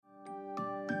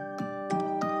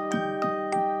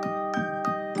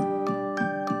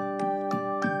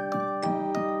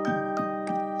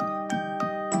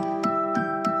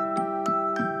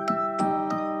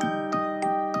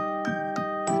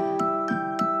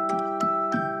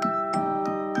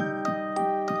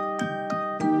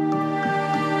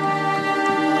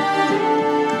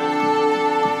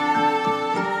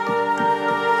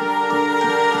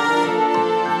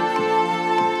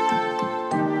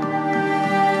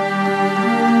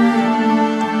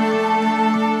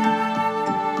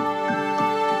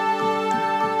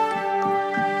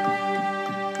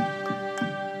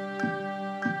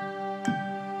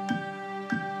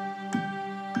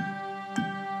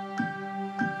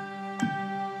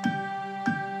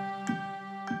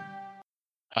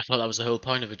I thought that was the whole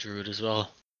point of a druid as well.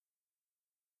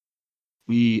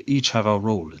 We each have our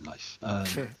role in life.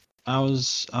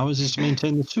 Ours is to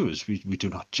maintain the sewers. We do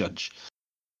not judge.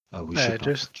 We should not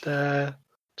just judge.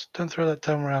 don't throw that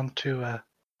term around too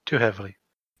heavily.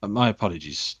 My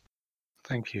apologies.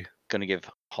 Thank you. Gonna give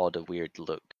Hod a weird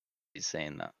look. He's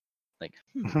saying that. Like,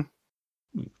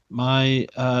 My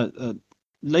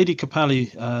Lady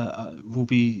Capali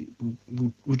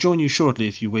will join you shortly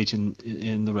if you wait in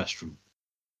the restroom.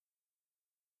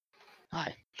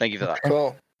 hi. Thank you for that.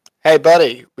 Cool. Hey,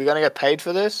 buddy, we gonna get paid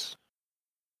for this?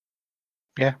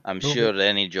 Yeah. I'm we'll sure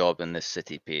any job in this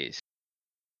city pays.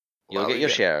 You'll Well, get we your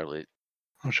get- share, Loot.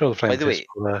 I'm sure the By Flame the Fist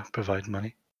way- will provide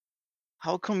money.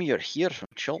 How come you're here from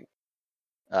Chult?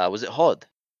 Was it Hod?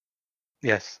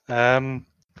 Yes. A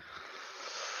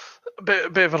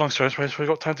bit of a long story. I suppose we've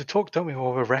got time to talk, don't we?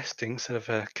 While we're resting instead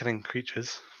of killing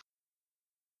creatures.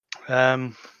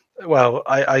 Well,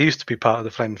 I used to be part of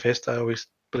the Flame Fist. I always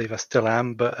believe I still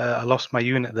am, but I lost my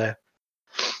unit there.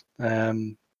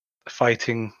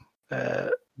 Fighting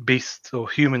beasts or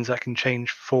humans that can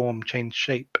change form, change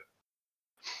shape.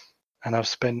 And I've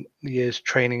spent years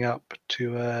training up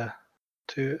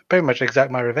to pretty much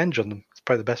exact my revenge on them. It's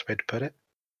probably the best way to put it.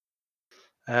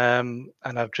 And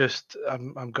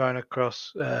I'm going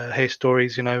across hear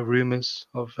stories, rumors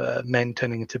of men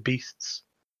turning into beasts,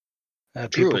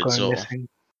 people Druids, going or- missing.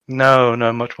 No,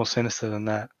 much more sinister than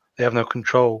that. They have no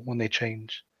control when they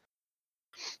change.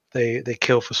 They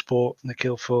kill for sport and they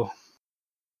kill for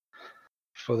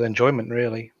the enjoyment,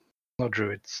 really. Not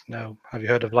druids. No. Have you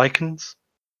heard of lichens?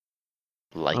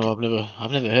 Like, Oh,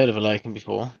 I've never heard of a lichen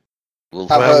before. wolf.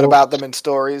 I've heard Werewolves. about them in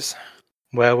stories.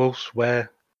 Werewolves, were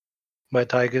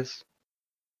tigers.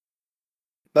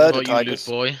 Murder What about you, Loot tigers.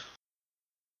 boy?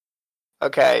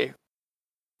 Okay.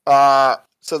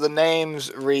 So the name's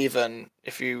Reven,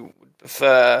 if you would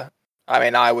prefer. I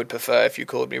mean, I would prefer if you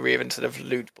called me Reven instead of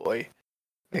Loot Boy.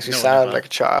 Makes me No, sound never. like a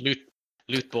child.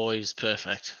 Loot boy is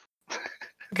perfect.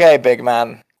 Okay, big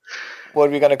man. What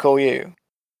are we gonna call you?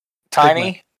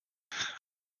 Tiny?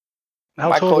 How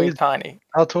Might tall call you is Tiny.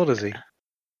 How tall is he? A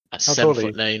How tall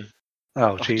are 7'9". Oh,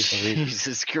 Oh, jeez.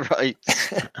 Jesus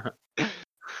Christ.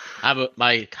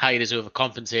 My height is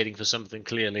overcompensating for something,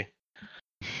 clearly.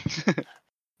 Maybe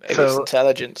it's So-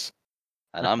 intelligence.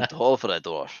 And I'm tall for a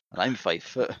dwarf. And I'm 5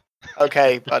 foot.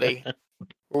 Okay, buddy.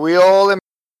 Were we all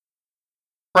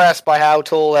impressed by how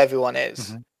tall everyone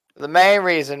is? Mhm. The main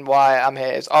reason why I'm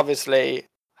here is obviously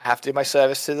I have to do my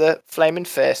service to the Flaming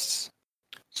Fists.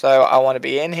 So I want to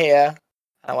be in here.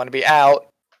 I want to be out.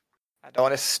 I don't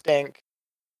want to stink.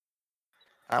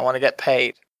 I want to get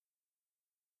paid.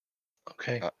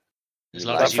 Okay. As You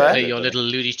long like as you that? play your little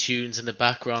Looney Tunes in the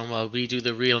background while we do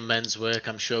the real men's work,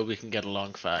 I'm sure we can get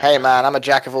along fine. Hey man, I'm a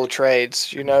jack of all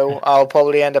trades. You know, I'll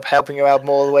probably end up helping you out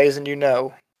more ways than you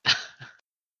know.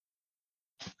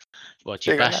 What,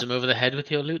 you Figure bash that. them over the head with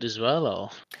your loot as well, or?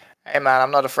 Hey man, I'm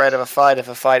not afraid of a fight if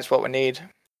a fight's what we need.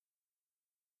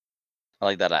 I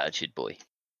like that attitude, boy.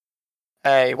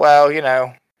 Hey, well, you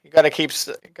gotta keep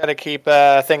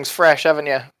things fresh, haven't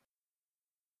you?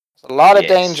 There's a lot of Yes.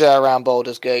 danger around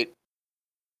Baldur's Gate.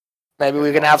 Maybe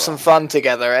we can have some fun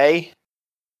together, eh?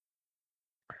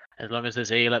 As long as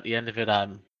there's ale at the end of it,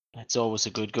 it's always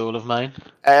a good goal of mine.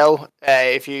 Ale,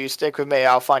 hey, if you stick with me,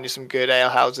 I'll find you some good ale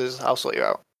houses. I'll sort you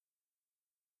out.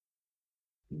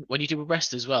 When you do a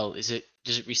rest as well, does it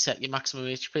reset your maximum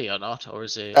HP or not, or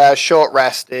is it? Short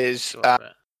rest is short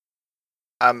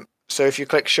rest? so if you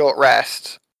click short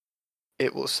rest,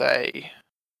 it will say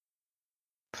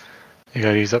You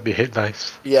gotta use up your hit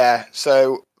dice. yeah.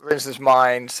 So for instance,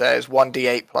 mine says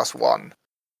 1d8 plus 1.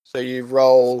 So you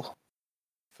roll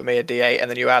for me a d8, and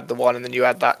then you add the 1, and then you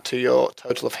add that to your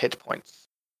total of hit points.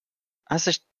 As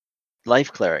a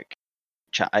life cleric,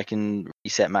 I can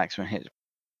reset maximum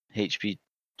HP.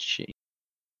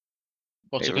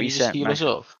 What, so It can you just reset heal us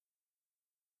maximum. up?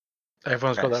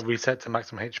 Everyone's got Rest. that reset to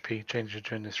maximum HP changes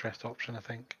during this rest option, I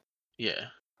think. Yeah.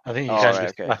 I think you Oh, can right,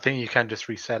 just, okay. I think you can just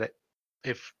reset it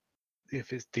if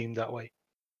it's deemed that way.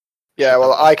 Yeah,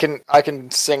 well, I can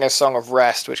sing a song of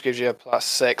rest, which gives you a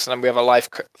 +6, and then we have a life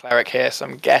cleric here, so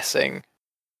I'm guessing.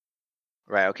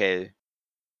 Right, okay.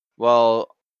 Well,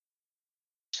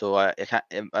 so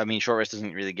I mean, short rest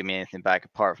doesn't really give me anything back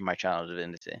apart from my channel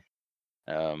divinity.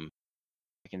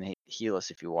 I can heal us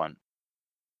if you want.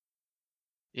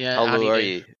 Yeah. How how do low are do?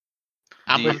 you?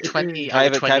 I'm Do with you- 20. can I I'm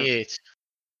have with a- can I have- 28.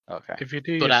 Okay. If you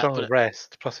do But your I- song but of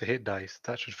rest plus a hit dice,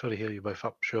 that should fully heal you both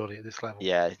up, surely, at this level.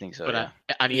 Yeah, I think so. But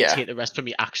Yeah. I need Yeah. to take the rest from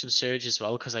your action surge as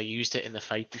well, because I used it in the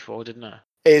fight before, didn't I?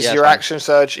 Is Yeah, your it's fine. action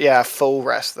surge, yeah, full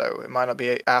rest, though? It might not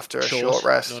be after a short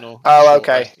rest. No. Oh, Short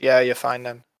okay. rest. Yeah, you're fine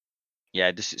then.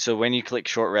 Yeah, so when you click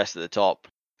short rest at the top,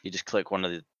 you just click one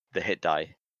of the hit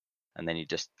die, and then you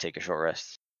just take a short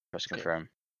rest, press Okay. confirm.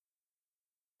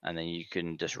 And then you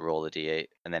can just roll the d8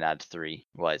 and then add 3.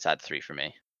 Well, it's add 3 for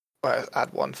me. Well,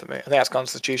 add 1 for me. I think that's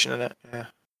Constitution, isn't it? Yeah.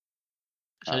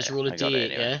 So just yeah, roll a I got it d8,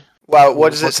 anyway. yeah? Well,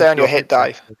 what does it say on your hit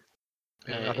die?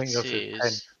 I think It yours is 10.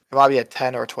 says It might be a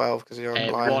 10 or a 12 because you're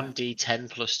a liar. 1d10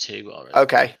 plus 2 already.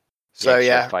 Okay. So Yeah, 'cause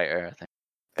you're a yeah, fighter, I think.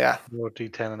 yeah. Roll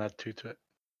d10 and add 2 to it.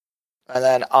 And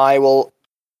then I will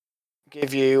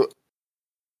give you,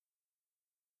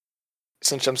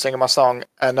 since I'm singing my song,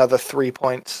 another 3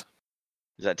 points.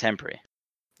 Is that temporary?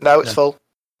 No, it's No. full.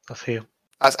 That's heal.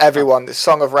 That's everyone. The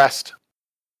Song of Rest.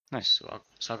 Nice.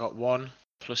 So I got 1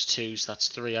 plus 2, so that's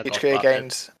 3. I Each got creator that.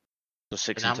 gains. So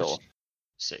 6 And in how much- total.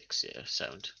 6, yeah,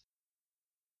 sound.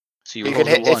 So You rolled can a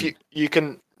hit if 1. you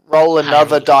can roll Higher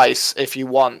another roll. dice if you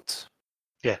want.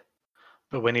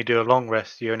 But when you do a long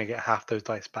rest, you only get half those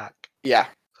dice back. Yeah.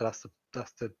 So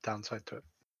that's the downside to it.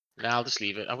 No, I'll just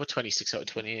leave it. I got 26 out of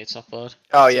 28. It's not bad.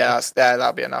 Oh That's yeah, enough.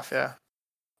 that'll be enough. Yeah.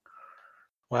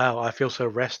 Wow, I feel so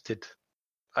rested.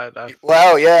 I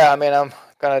Well, yeah. I mean, I'm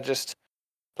gonna just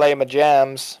play my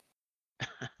jams.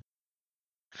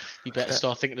 You better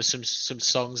start thinking of some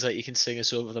songs that you can sing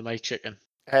us over the mic, chicken.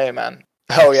 Hey, man.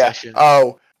 Oh yeah. Session.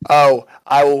 Oh,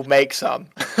 I will make some.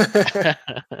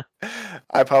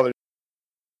 I probably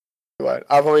won't.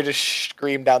 I'll probably just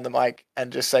scream down the mic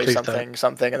and just say Please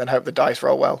something, and then hope the dice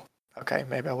roll well. Okay,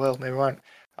 maybe I will, maybe I won't.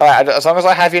 All right, as long as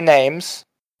I have your names,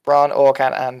 Bron,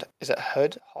 Orkan, and is it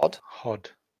Hod? Hod.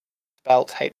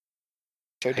 Spelt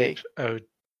H-O-D.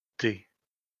 H-O-D.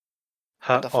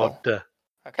 Wonderful. Hod.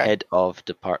 Okay. Head of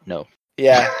depart. No.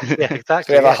 Yeah. Yeah, So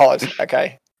exactly. we have a yeah. Hod.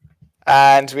 Okay.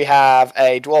 And we have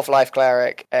a Dwarf Life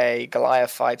Cleric, a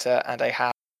Goliath Fighter, and a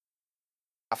half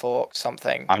orc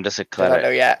something. I'm just a I don't know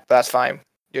cleric. yet, but that's fine.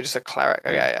 You're just a cleric.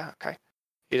 Oh, Yeah. yeah. Okay.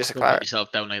 You're just a Don't put cleric.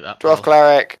 yourself down like that. Dwarf pal.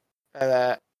 Cleric,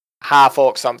 and half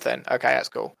orc something. Okay, that's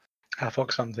cool. Half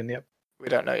ox something, yep. We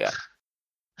don't know yet.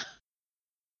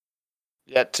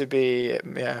 Yet to be,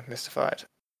 mystified.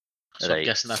 So I'm Right.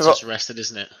 guessing that's So- just rested,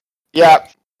 isn't it? Yeah,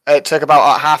 it took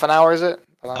about half an hour, is it?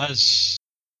 As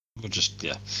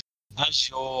as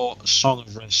your Song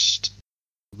of Rest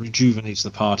rejuvenates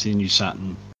the party and you sat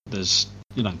and there's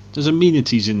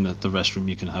amenities in the restroom.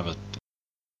 You can have a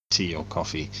tea or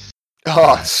coffee.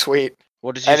 Oh, sweet.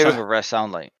 What does your Anyway- Song of Rest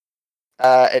sound like?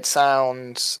 It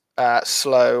sounds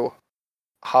slow,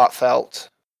 heartfelt,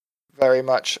 very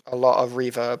much a lot of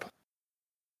reverb.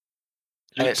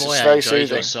 And Luke it's Boy, just I very enjoyed your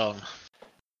soothing. song.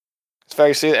 It's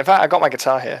very soothing. In fact, I got my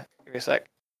guitar here. Give me a sec.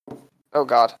 Oh,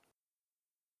 God.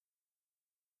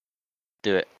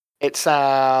 Do it. It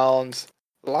sounds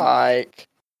like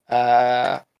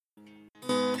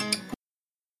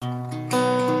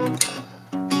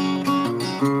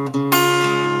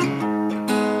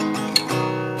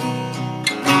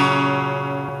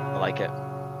I like it.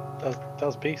 That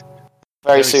was beast.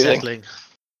 very soothing. settling.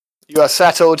 You are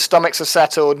settled, stomachs are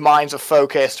settled, minds are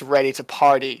focused, ready to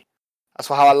party. That's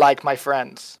how I like my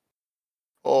friends.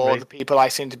 Or Right. the people I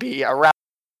seem to be around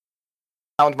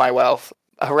my wealth,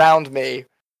 around me,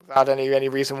 without any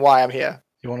reason why I'm here.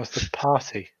 You want us to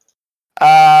party?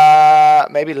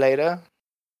 Maybe later.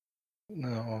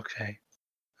 No, okay.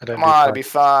 I don't Come do on, it'd party. be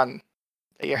fun.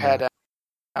 Get your No. head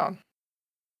down.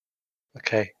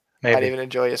 Okay, Might maybe. even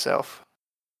enjoy yourself.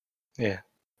 Yeah.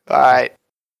 Alright.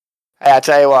 Hey, I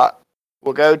tell you what.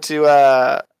 We'll go to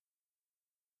a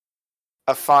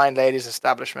fine ladies'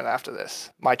 establishment after this.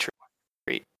 My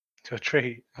treat. To a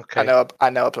tree. Okay. I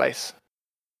know a place.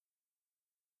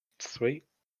 Sweet.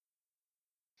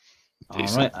 All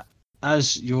right.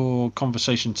 As your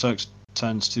conversation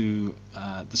turns to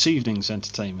this evening's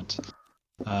entertainment,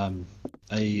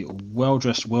 a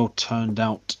well-dressed,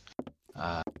 well-turned-out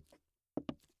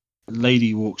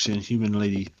lady walks in, human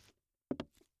lady,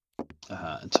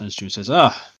 and turns to you and says,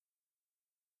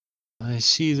 I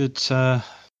see that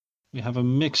we have a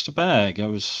mixed bag. I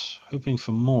was hoping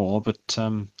for more, but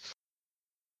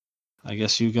I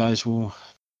guess you guys will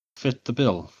fit the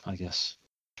bill, I guess.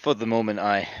 For the moment,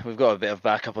 we've got a bit of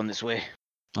backup on this way.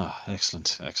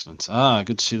 Excellent.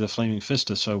 Good to see the Flaming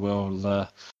Fist are so well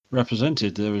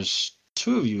represented. There was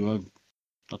 2 of you. I'm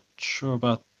not sure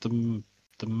about the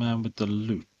man with the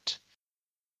loot.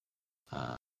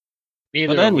 Neither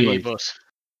But are anyway. we, but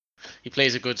he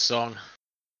plays a good song.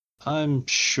 I'm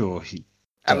sure he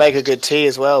I make a does. good tea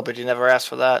as well, but you never asked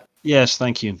for that. Yes,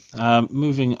 thank you.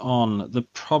 Moving on, the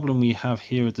problem we have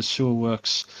here at the sewer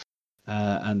works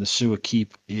and the sewer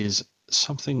keep is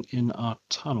something in our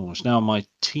tunnels. Now, my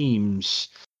teams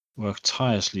work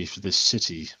tirelessly for this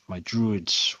city. My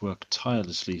druids work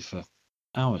tirelessly for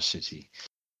our city.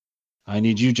 I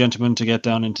need you gentlemen to get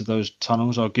down into those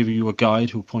tunnels. I'll give you a guide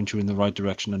who'll point you in the right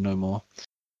direction and no more.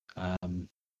 And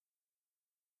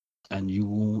you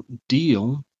will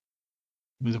deal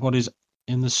with what is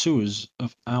in the sewers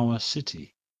of our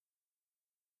city.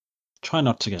 Try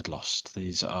not to get lost.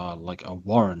 These are like a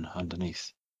warren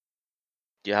underneath.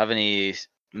 Do you have any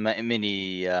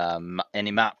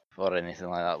any map or anything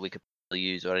like that we could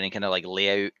use, or any kind of like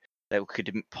layout that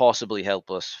could possibly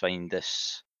help us find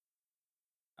this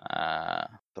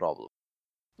problem?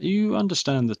 You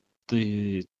understand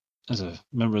that as a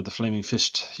member of the Flaming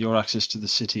Fist, your access to the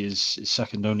city is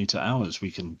second only to ours. We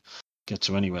can get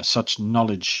to anywhere. Such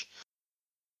knowledge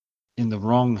in the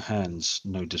wrong hands,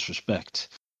 no disrespect,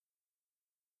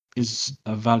 is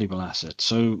a valuable asset.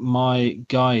 So my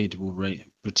guide will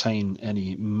retain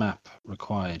any map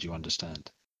required, you understand?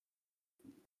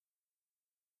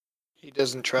 He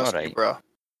doesn't trust you, Alright. bro.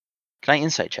 Can I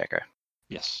insight check her?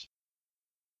 Yes.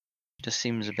 Just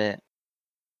seems a bit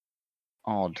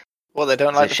odd. Well, they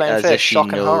don't like the same as fish. if she Shock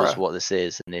and knows horror. what this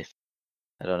is, and if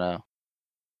I don't know.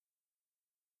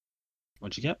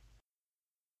 What'd you get?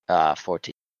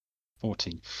 14.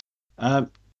 14.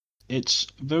 It's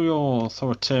very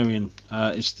authoritarian.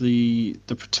 It's the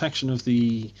protection of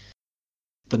the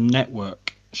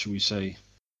network, shall we say,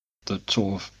 that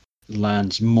sort of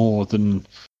lands more than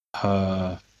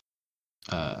her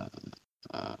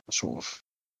sort of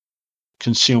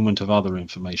concealment of other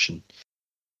information.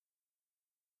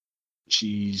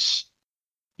 She's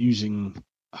using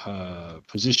her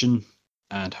position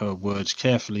and her words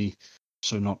carefully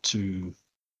so not to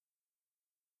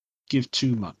give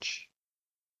too much.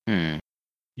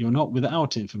 You're not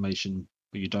without information,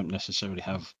 but you don't necessarily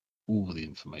have all the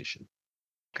information.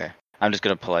 Okay. I'm just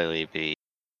going to politely be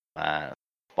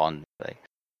respond.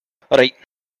 Alright.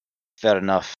 Fair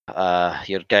enough.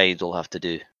 Your guide will have to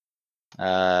do.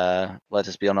 Let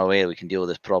us be on our way. We can deal with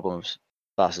this problem as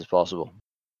fast as possible.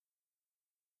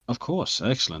 Of course,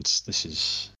 excellent. This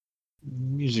is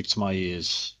music to my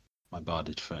ears, my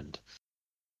barded friend.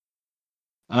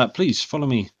 Please follow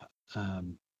me.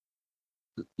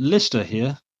 Lister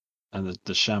here, and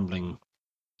the shambling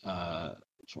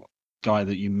sort of guy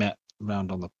that you met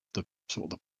around on the sort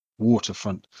of the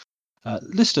waterfront.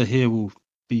 Lister here will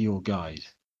be your guide.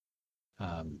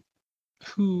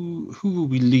 Who will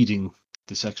be leading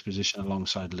this expedition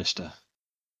alongside Lister?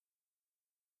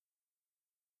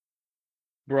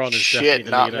 Bron is Shit, definitely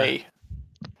the not leader. me.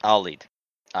 I'll lead.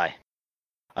 Aye.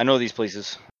 I know these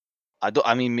places.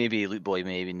 I mean, maybe Loot Boy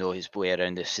may even know his way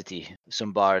around this city.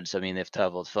 Some bards, I mean, they've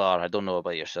travelled far. I don't know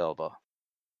about yourself, but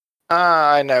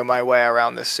I know my way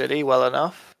around this city well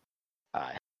enough.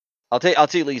 aye. I'll take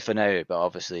lead for now, but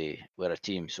obviously we're a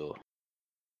team, so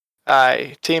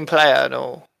Aye, team player and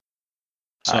all.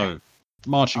 So,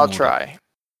 marching I'll order. try.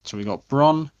 So we got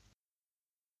Bron.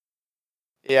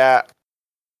 Yeah.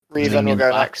 Reven will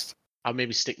go back. next. I'll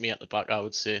maybe stick me at the back, I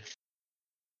would say.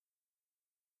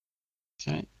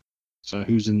 Okay. So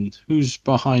who's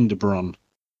behind Bron?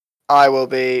 I will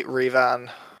be Revan.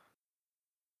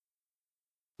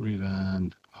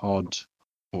 Revan, Hod,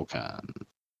 Orcan.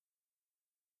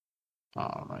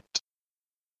 All right.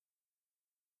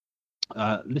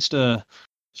 Lister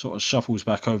sort of shuffles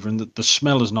back over, and the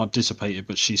smell has not dissipated,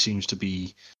 but she seems to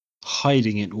be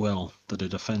hiding it well, that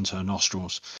it offends her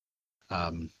nostrils.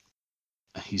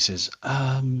 He says,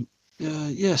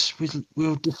 yes,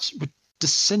 we'll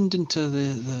descend into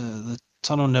the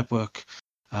tunnel network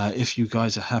if you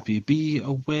guys are happy. Be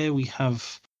aware we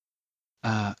have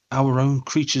our own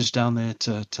creatures down there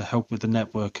to help with the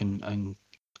network and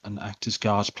act as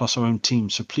guards, plus our own team.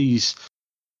 So please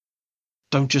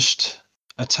don't just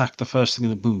attack the first thing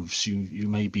that moves. You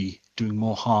may be doing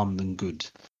more harm than good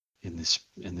in this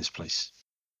place.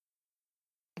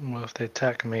 Well, if they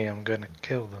attack me, I'm going to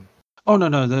kill them. Oh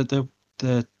no,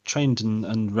 they're trained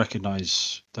and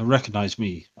recognize. They'll recognize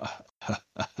me. I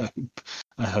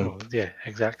hope. Well, yeah,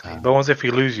 exactly. Um, But once if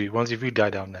you die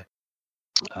down there.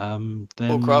 Then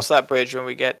We'll cross that bridge when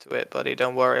we get to it, buddy.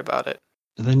 Don't worry about it.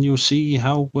 then you'll see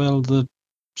how well the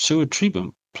sewer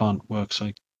treatment plant works.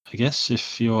 I guess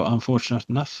if you're unfortunate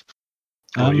enough.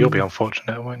 Well, you'll be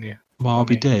unfortunate, won't you? Well, I'll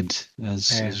be me. dead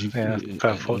as you.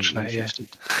 Unfortunate, yeah.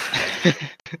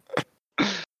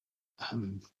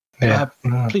 Yeah.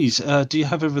 Please, do you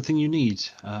have everything you need?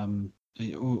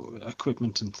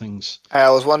 Equipment and things. I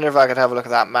was wondering if I could have a look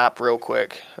at that map real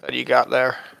quick that you got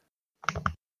there.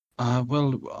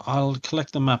 Well, I'll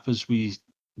collect the map as we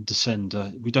descend.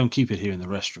 We don't keep it here in the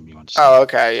restroom, you understand? Oh,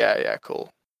 okay. Yeah, cool.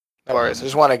 No worries. I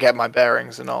just want to get my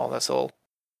bearings and all. That's all.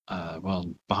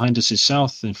 Well, behind us is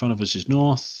south, in front of us is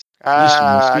north.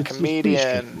 it's pretty comedian.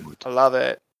 straightforward. I love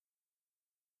it.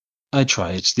 I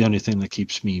try. It's the only thing that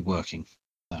keeps me working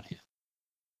down here.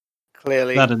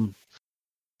 Clearly. That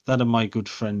and my good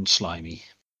friend Slimy.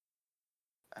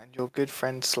 And your good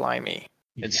friend Slimy.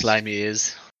 And Yes. Slimy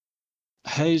is.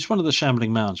 He's one of the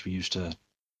shambling mounds we used to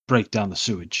break down the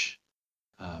sewage.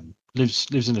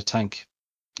 Lives in a tank.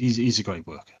 He's a great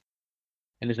worker.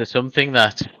 And is there something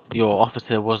that your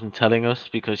officer wasn't telling us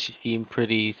because she seemed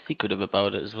pretty secretive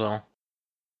about it as well?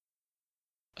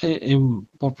 In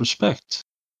what respect?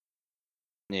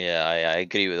 Yeah, I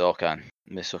agree with Okan.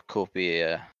 Mr.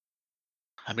 Kopi,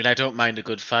 I mean, I don't mind a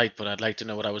good fight, but I'd like to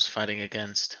know what I was fighting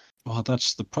against. Well,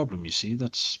 that's the problem, you see.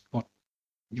 That's what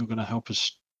you're going to help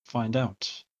us find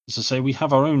out. As I say, we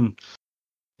have our own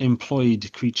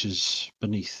employed creatures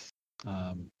beneath,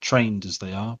 trained as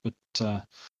they are, but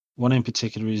one in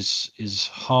particular is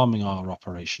harming our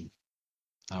operation,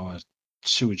 our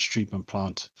sewage treatment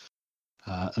plant,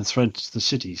 and threatens the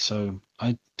city. So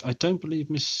I don't believe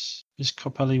Miss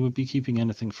Coppelli would be keeping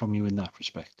anything from you in that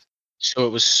respect. So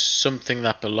it was something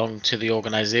that belonged to the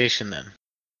organization then?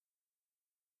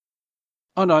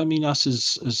 Oh no, I mean us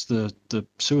as the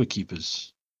sewer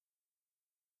keepers.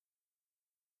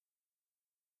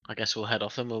 I guess we'll head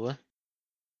off then, will we?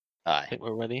 I aye. think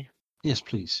we're ready. Yes,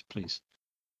 please.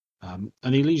 And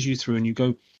he leads you through, and you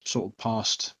go sort of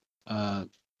past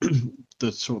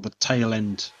the sort of the tail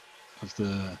end of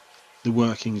the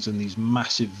workings and these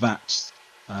massive vats.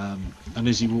 And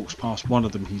as he walks past one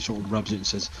of them, he sort of rubs it and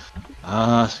says,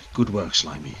 good work,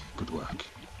 Slimy. Good work.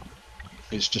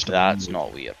 It's just That's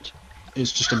not weird.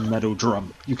 It's just a metal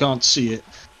drum. You can't see it.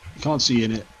 You can't see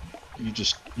in it.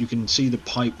 You can see the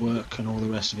pipe work and all the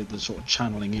rest of it that's sort of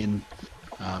channeling in,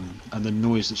 and the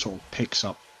noise that sort of picks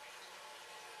up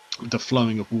the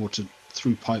flowing of water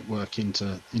through pipe work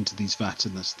into these vats,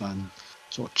 and that's then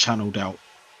sort of channeled out,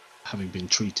 having been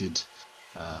treated,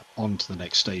 onto the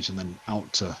next stage and then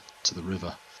out to the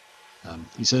river.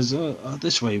 He says,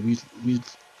 this way we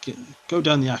go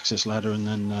down the access ladder and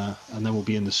then we'll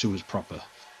be in the sewers proper.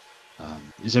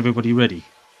 Is everybody ready?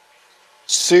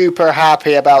 Super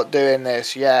happy about doing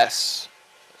this. Yes.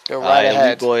 Let's go right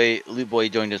ahead. Loot Boy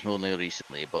joined us more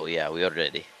recently, but yeah, we are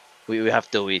ready. We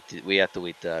have to wait. We have to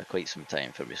wait quite some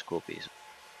time for Miss Copies.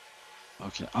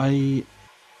 Okay, I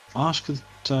ask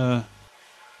that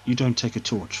you don't take a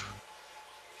torch.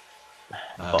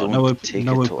 Don't no take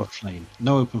no a open torch. flame.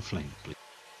 No open flame, please.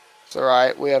 It's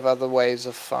alright. We have other ways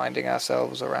of finding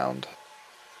ourselves around.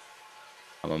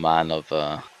 I'm a man of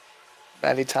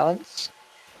Any talents?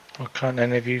 Well, can't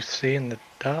any of you see in the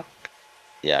dark?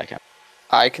 yeah, I can.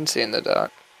 I can see in the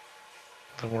dark.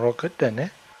 Then we're all good then, eh?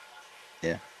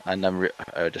 And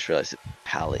I just realised that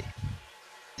Pally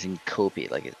is in Kopi,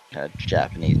 like it's a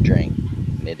Japanese drink.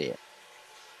 An idiot.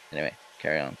 Anyway,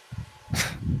 carry on.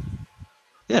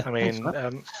 Yeah, I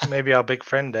mean, maybe our big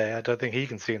friend there, I don't think he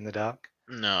can see in the dark.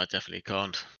 No, I definitely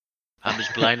can't. I'm as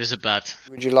blind as a bat.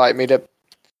 Would you like me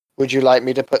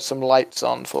to put some lights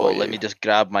on for Well, you? let me just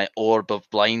grab my orb of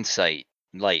blind sight.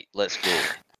 Light, let's go.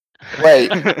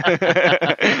 Wait,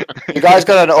 you guys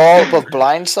got an orb of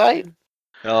blind sight?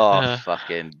 Oh,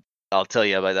 fucking. I'll tell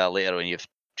you about that later when you've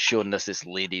shown us this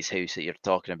lady's house that you're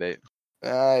talking about.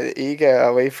 Eager,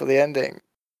 are we for the ending?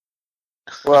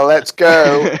 Well, let's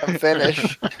go and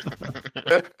finish.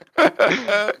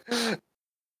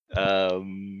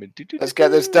 Let's get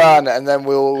this done, and then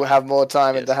we'll have more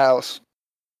time at the house.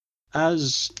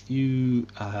 As you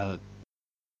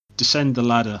descend the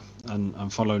ladder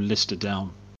and follow Lister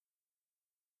down,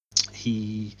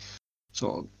 he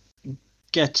sort of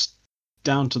gets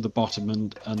down to the bottom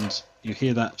and you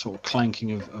hear that sort of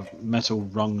clanking of metal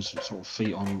rungs, sort of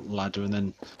feet on ladder, and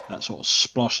then that sort of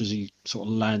splosh as he sort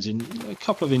of lands in a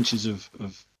couple of inches of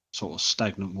sort of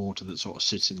stagnant water that sort of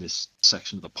sits in this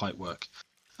section of the pipework,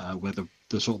 where the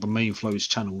sort of the main flow is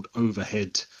channeled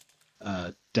overhead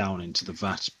down into the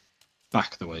vat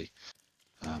back the way.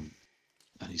 And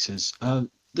he says,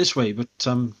 this way, but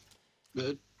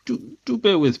do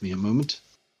bear with me a moment.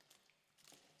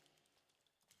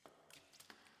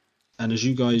 And as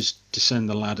you guys descend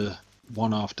the ladder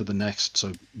one after the next,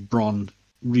 so Bron,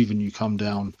 Reven, you come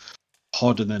down,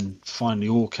 Pod, and then finally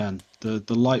Orkan, the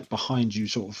light behind you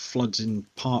sort of floods into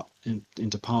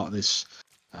part of this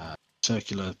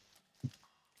circular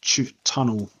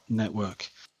tunnel network,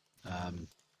 and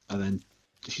then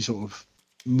he sort of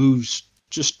moves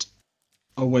just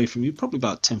away from you, probably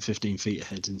about 10-15 feet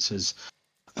ahead, and says,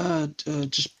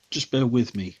 just bear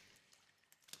with me.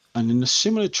 And in a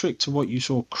similar trick to what you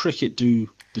saw Cricket do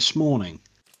this morning,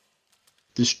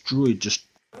 this druid just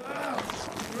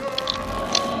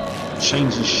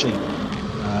changes shape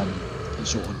and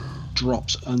sort of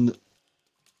drops, and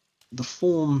the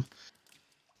form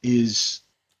is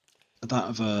that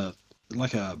of a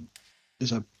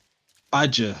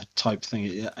badger type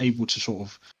thing, able to sort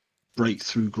of break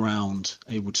through ground,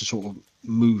 able to sort of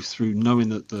move through, knowing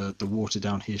that the water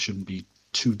down here shouldn't be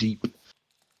too deep.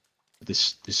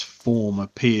 This form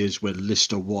appears where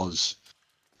Lister was.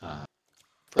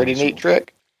 Pretty neat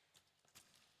trick.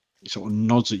 He sort of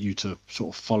nods at you to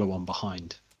sort of follow on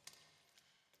behind.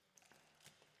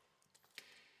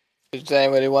 Does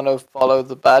anybody want to follow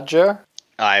the badger?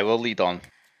 Aye, we'll lead on.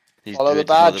 He's Follow the druid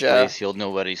to know badger. place, he'll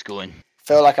know where he's going.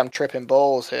 Feel like I'm tripping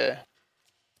balls here.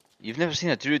 You've never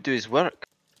seen a druid do his work?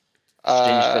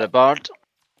 Strange for a bard.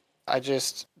 I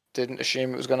just didn't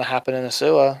assume it was going to happen in a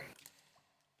sewer.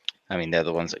 I mean, they're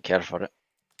the ones that care for it.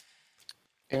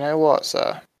 You know what,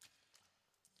 sir?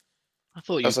 I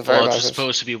thought you That's a very bards were nice-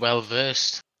 supposed to be well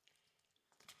versed.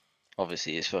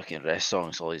 Obviously, his fucking rest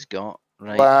song's all he's got,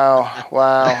 right?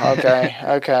 Wow,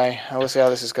 okay. I will see how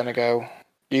this is going to go.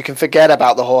 You can forget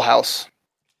about the whorehouse.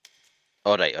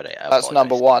 Alright. That's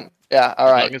number one. Yeah, As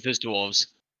alright. long as there's dwarves.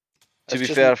 To That's be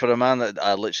just- fair, for a man that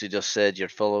I literally just said you're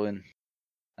following,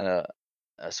 and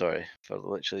for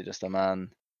literally just a man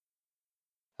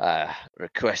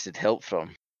requested help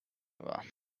from, well,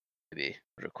 maybe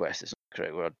request is not the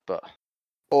correct word, but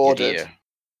you're Ordered. here.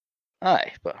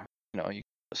 Aye, but you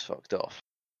just fucked off.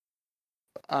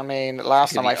 I mean,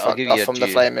 last time I I'll fucked give you off a from the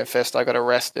due. Flaming Fist, I got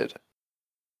arrested.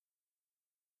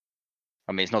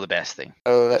 I mean, it's not the best thing.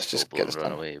 So let's just Full get this blown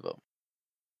run done. away, but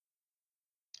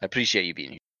I appreciate you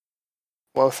being here.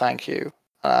 Well, thank you.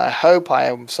 I hope I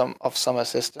am of some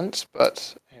assistance,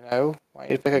 but, why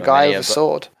you pick a No, guy many with a a-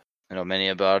 sword? Many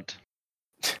a bard.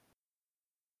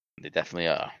 They definitely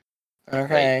are.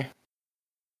 Okay.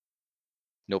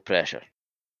 No pressure.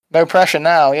 No pressure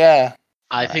now, yeah.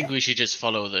 I think we should just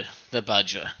follow the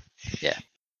badger.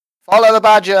 Follow the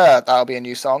badger! That'll be a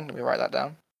new song. Let me write that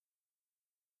down.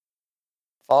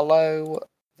 Follow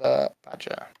the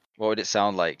badger. What would it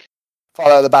sound like?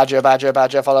 Follow the badger,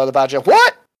 follow the badger.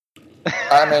 What?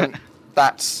 I mean,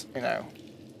 that's, The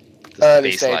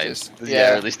early bass line. stages.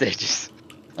 Yeah, early stages.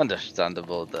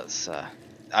 Understandable. That's.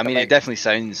 I mean, like- it definitely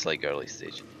sounds like early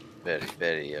stage. Very,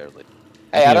 very early.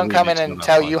 Hey, I Yeah, don't come really in to and that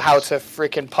tell point, you how yes. to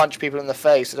freaking punch people in the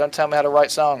face. So don't tell me how to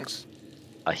write songs.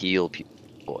 A heal people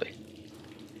boy.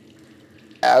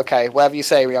 Yeah, okay, whatever you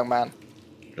say, young man.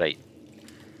 Right.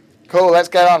 Cool, let's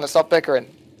get on and stop bickering.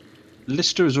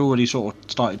 Lister has already sort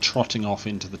of started trotting off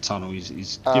into the tunnel.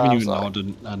 He's Oh, giving I'm you a sorry. nod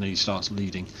and he starts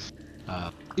leading.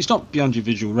 He's not beyond your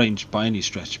visual range by any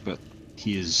stretch, but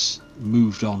he has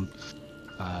moved on.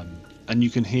 And you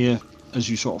can hear, as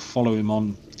you sort of follow him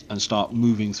on and start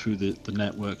moving through the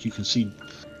network, you can see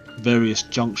various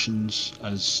junctions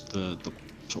as the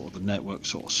network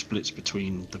sort of splits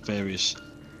between the various,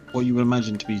 what you would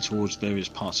imagine to be towards various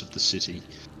parts of the city,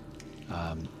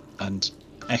 and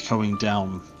echoing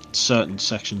down certain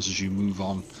sections as you move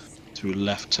on through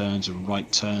left turns and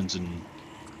right turns and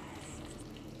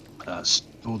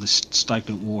all this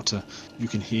stagnant water. You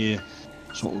can hear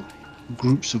sort of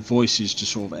groups of voices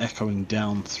just sort of echoing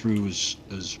down through as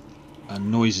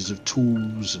noises of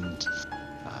tools and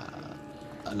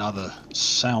other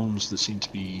sounds that seem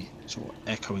to be sort of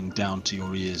echoing down to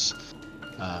your ears.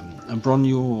 And Bron,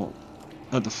 you're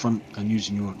at the front and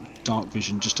using your dark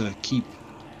vision just to keep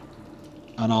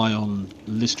an eye on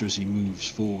Lister as he moves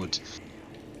forward.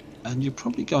 And you're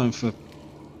probably going for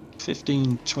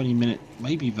 15-20 minutes,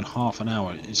 maybe even half an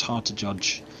hour. It's hard to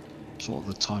judge sort of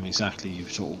the time exactly.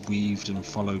 You've sort of weaved and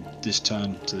followed this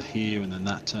turn to here and then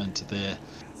that turn to there.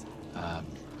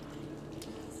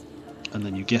 And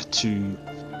then you get to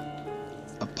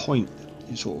a point,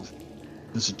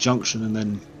 there's a junction, and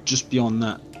then just beyond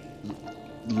that,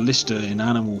 Lister in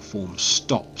animal form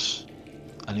stops,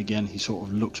 and again he sort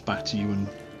of looks back to you and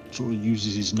sort of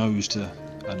uses his nose to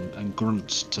and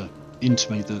grunts to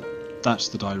intimate that that's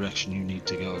the direction you need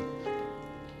to go.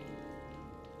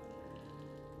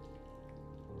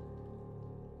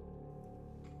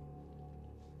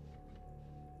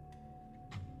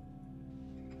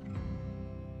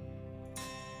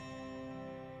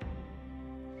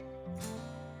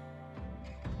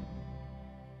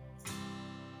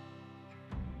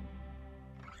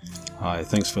 Hi,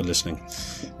 thanks for listening.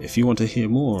 If you want to hear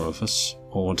more of us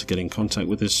or want to get in contact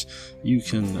with us, you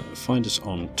can find us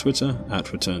on Twitter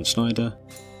 @ReturnSnyder.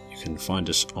 You can find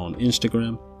us on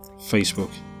Instagram, Facebook,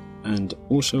 and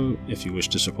also if you wish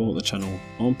to support the channel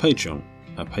on Patreon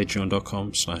at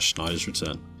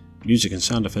patreon.com/SnydersReturn. Music and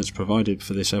sound effects provided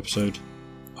for this episode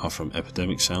are from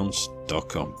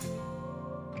epidemicsounds.com.